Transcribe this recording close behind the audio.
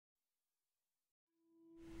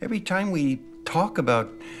Every time we talk about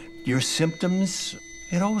your symptoms,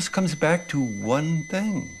 it always comes back to one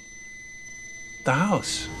thing: the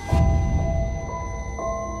house.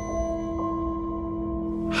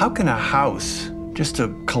 How can a house, just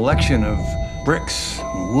a collection of bricks,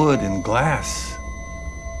 and wood, and glass,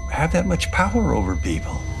 have that much power over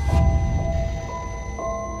people?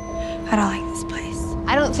 I don't like this place.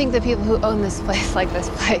 I don't think the people who own this place like this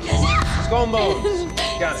place. Skull and Bones.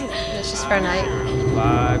 Got it. It's just for a night.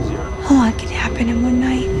 5-0. A lot could happen in one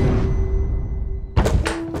night.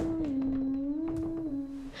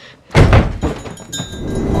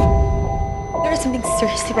 There is something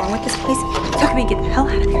seriously wrong with this place. So can we get the hell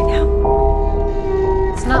out of there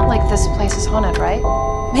now? It's not like this place is haunted, right?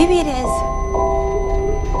 Maybe it is.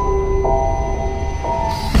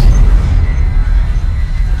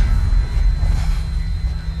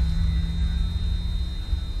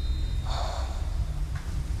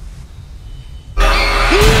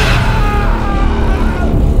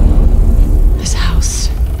 This house.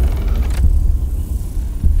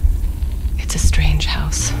 It's a strange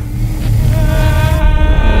house.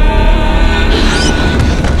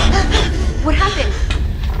 What happened?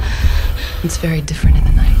 It's very different in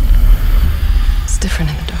the night. It's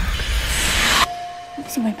different in the dark. I'm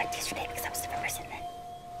losing my mind yesterday because I was a different person then.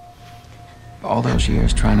 All those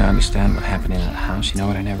years trying to understand what happened in that house, you know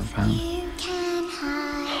what I never found?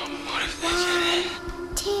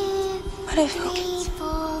 What if who gets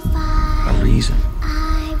A reason.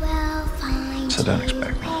 So don't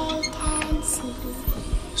expect me.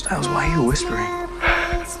 Styles, why are you whispering?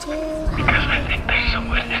 Because I think there's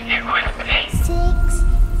someone in here with me.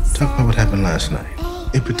 Talk about what happened last night.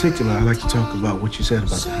 In particular, I'd like to talk about what you said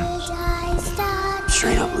about the house.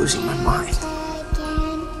 Straight up losing my mind.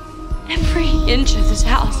 Every inch of this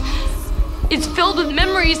house is filled with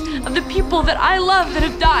memories of the people that I love that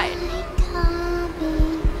have died.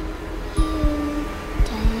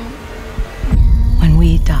 When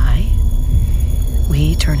we die,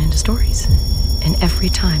 we turn into stories. And every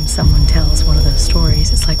time someone tells one of those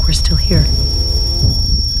stories, it's like we're still here.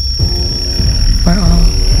 We're all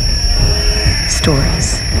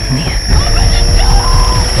stories in the end.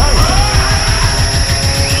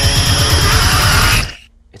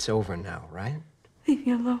 It's over now, right? leave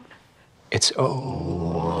me alone? It's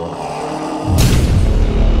over.